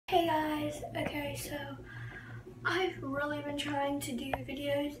Hey guys, okay, so I've really been trying to do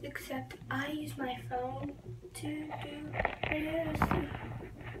videos, except I use my phone to do videos.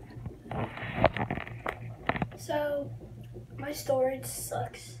 So my storage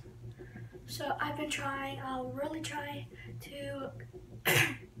sucks. So I've been trying, I'll really try to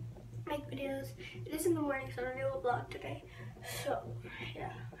make videos. It is in the morning, so I'm gonna do a vlog today. So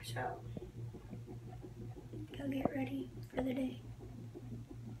yeah, so go get ready for the day.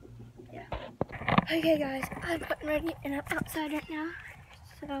 Yeah. Okay guys, I'm getting ready and I'm outside right now.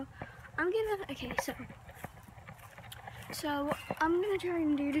 So so what I'm gonna try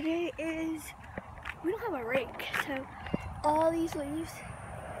and do today is, we don't have a rake, so all these leaves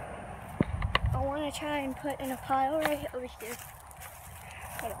I wanna try and put in a pile right over here.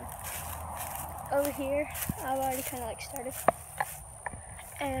 Hold on. Over here, I've already kinda like started.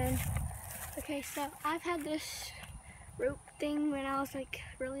 And okay, so I've had this rope thing when I was like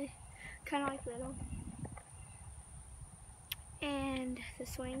really kinda like little. And the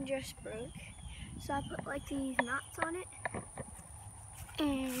swing just broke. So I put like these knots on it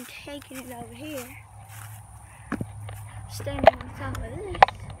and taking it over here, standing on top of this,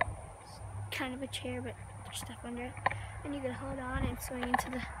 kind of a chair but there's stuff under it, and you can hold on and swing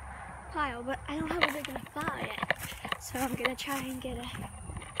into the pile. But I don't have a big enough pile yet, so I'm gonna try and get a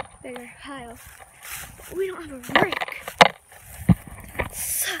bigger pile. But we don't have a rake. That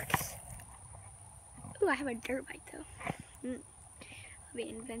sucks. Ooh, I have a dirt bike though. I'll be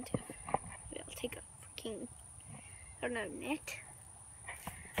inventive. Maybe I'll take a freaking, I don't know, net?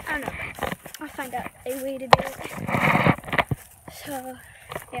 I don't know. I'll find out a way to do it. So,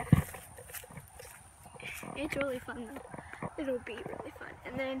 yeah. It's really fun though. It'll be really fun.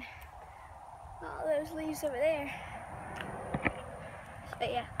 And then, all those leaves over there.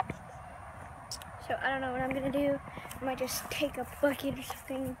 But yeah. So, I don't know what I'm gonna do. I might just take a bucket or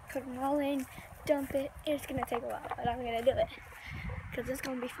something, put them all in, dump it. It's gonna take a while, but I'm gonna do it. Because it's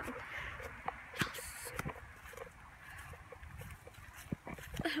gonna be fun.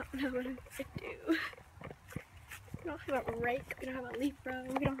 I don't know what I'm gonna do. We don't have a rake, we don't have a leaf row,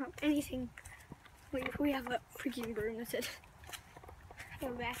 we don't have anything. We have a freaking broom, that's it. A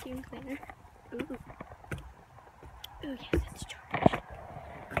vacuum cleaner. Ooh. Ooh, yes, it's charged.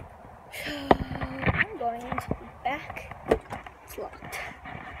 So, I'm going into the back. It's locked.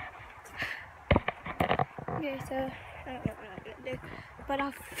 Okay, so, I don't know what I'm gonna do, but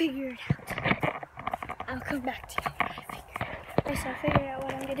I'll figure it out. I'll come back to you when I figure it out. Okay, so I figured out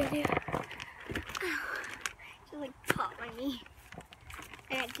what I'm gonna do. Just like pop my knee.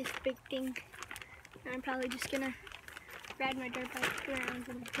 I got this big thing. And I'm probably just gonna ride my dirt bike around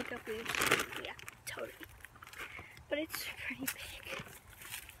and pick up leaves. Yeah, totally. But it's pretty big.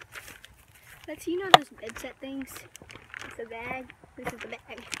 But you know those bed set things? It's a bag. This is the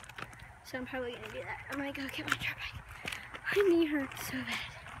bag. So I'm probably gonna do that. I'm gonna go get my dirt bike. My knee hurts so bad.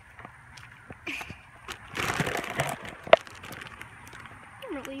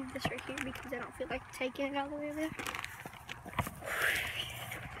 I'm gonna leave this right here because I don't feel like taking it all the way there.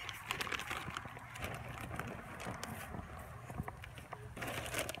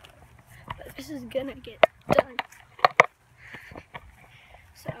 But this is gonna get done.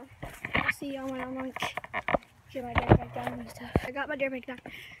 So I'll see y'all when I'm like get my dirt bike down and stuff. I got my dirt bike down.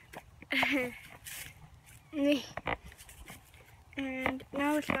 And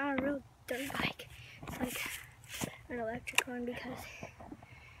now it's not a real dirt bike. It's like an electric one because,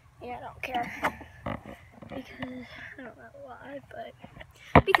 yeah, I don't care. Because, I don't know why, but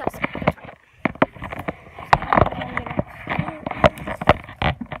because, that's fine.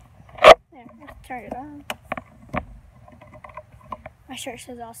 There, let's turn it on. My shirt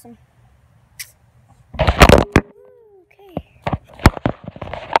says awesome. Okay.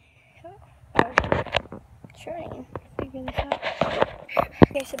 Try and figure this out.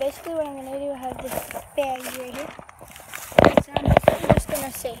 Okay, so basically what I'm gonna do, I have this bag right here. So I'm just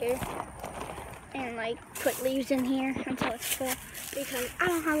gonna sit here and like put leaves in here until it's full because I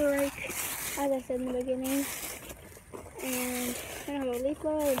don't have a rake, as I said in the beginning. And I don't have a leaf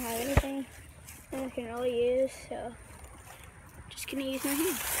blower, I don't have anything that I can really use, so I'm just gonna use my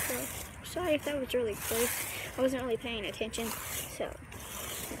hand. So sorry if that was really close. I wasn't really paying attention, so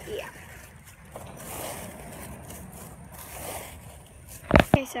yeah.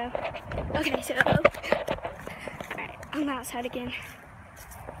 Okay, so alright, I'm outside again.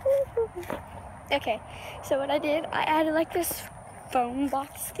 Okay, so what I did, I added like this foam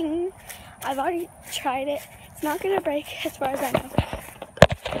box thing. I've already tried it. It's not gonna break as far as I know.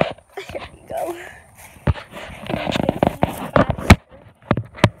 Here we go. Okay,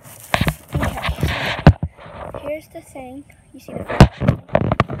 so here's the thing. You see the foam?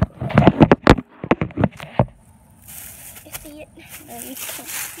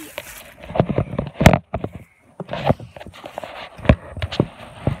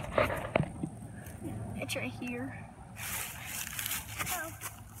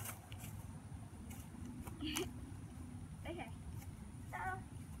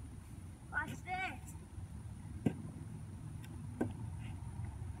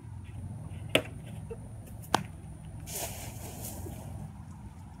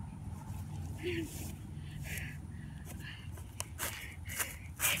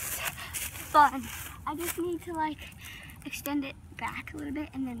 Fun. I just need to like extend it back a little bit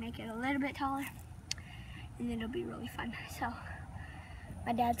and then make it a little bit taller, and then it'll be really fun. So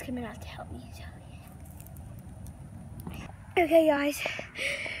my dad's coming out to help me. So. Okay guys,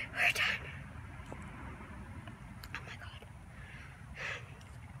 we're done. Oh my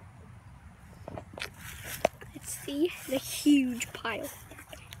god. Let's see the huge pile.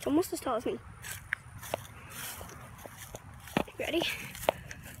 It's almost as tall as me. You ready?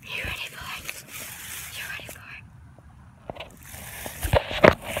 You ready for it? You ready for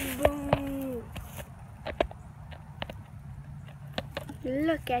it? Boom.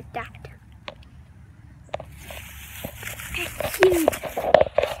 Look at that. It's huge.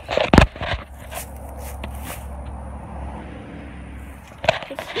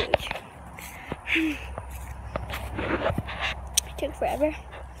 It's huge. It took forever.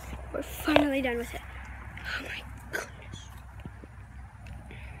 We're finally done with it. Oh my goodness.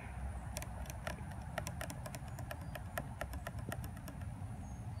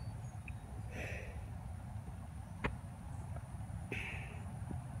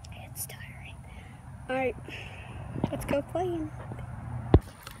 It's tiring. Alright, let's go playing.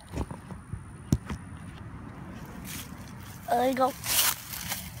 There you go.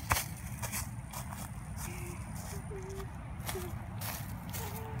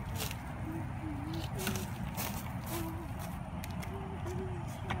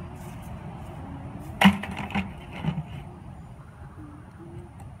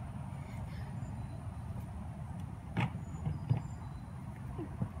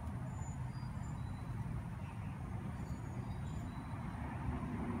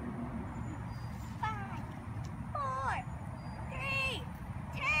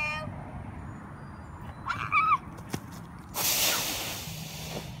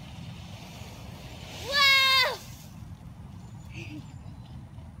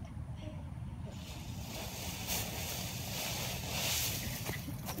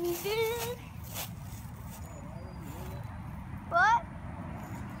 What?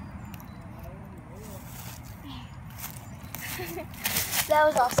 That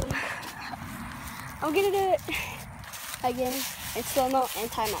was awesome. I'm gonna do it again in slow-mo and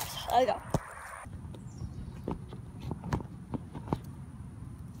timelapse. Let's go.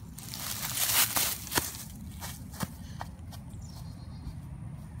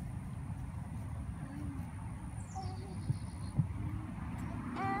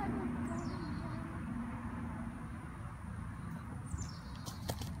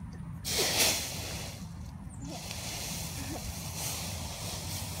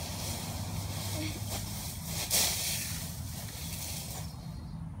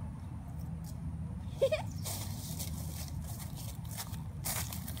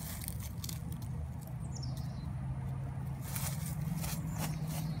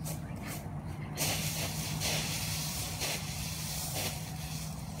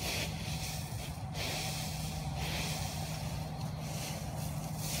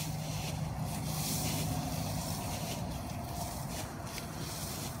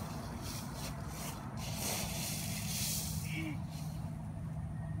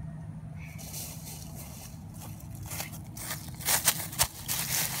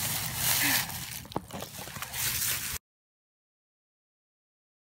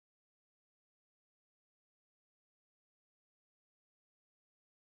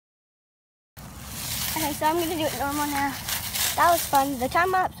 Okay, so I'm gonna do it normal now. That was fun. The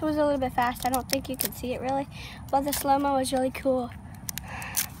time lapse was a little bit fast. I don't think you could see it really, but the slow-mo was really cool.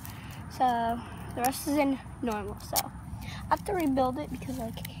 So the rest is in normal. So I have to rebuild it because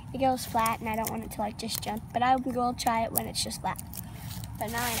like it goes flat and I don't want it to like just jump. But I will try it when it's just flat.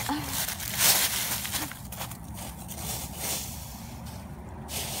 But now I know.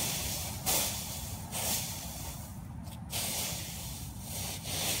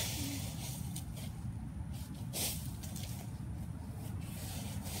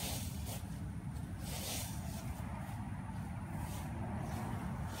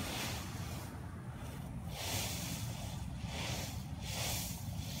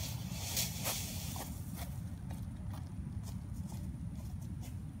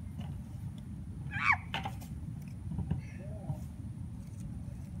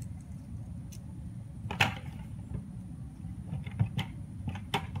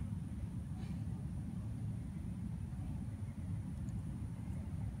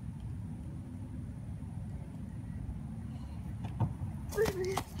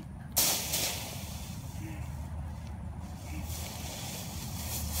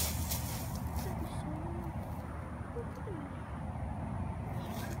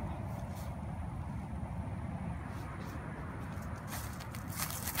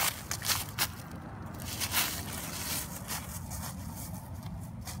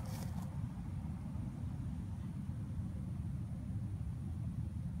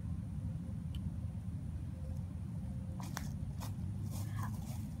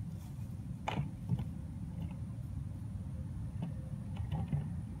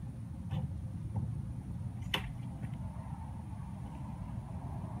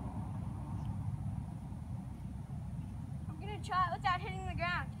 to try it without hitting the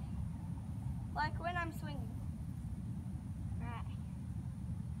ground. Like when I'm swinging. Alright.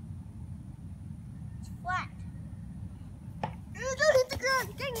 It's flat. Don't hit the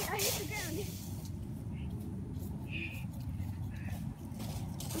ground! Dang it, I hit the ground.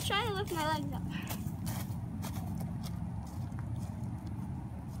 I'm trying to lift my legs up.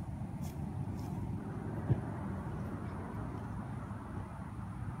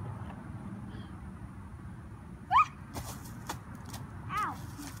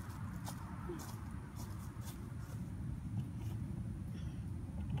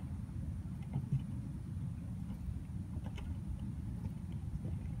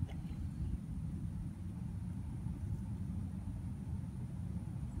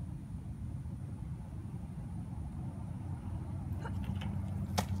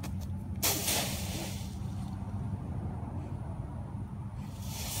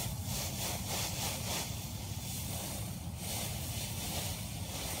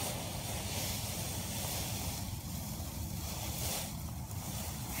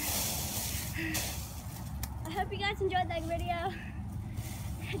 I hope you guys enjoyed that video.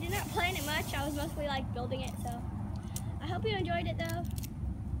 I did not plan it much. I was mostly like building it, so I hope you enjoyed it though.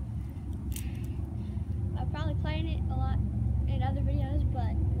 I'll probably plan it a lot in other videos,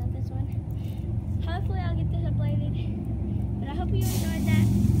 but not this one. Hopefully I'll get this uploaded. But I hope you enjoyed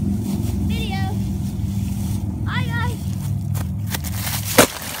that.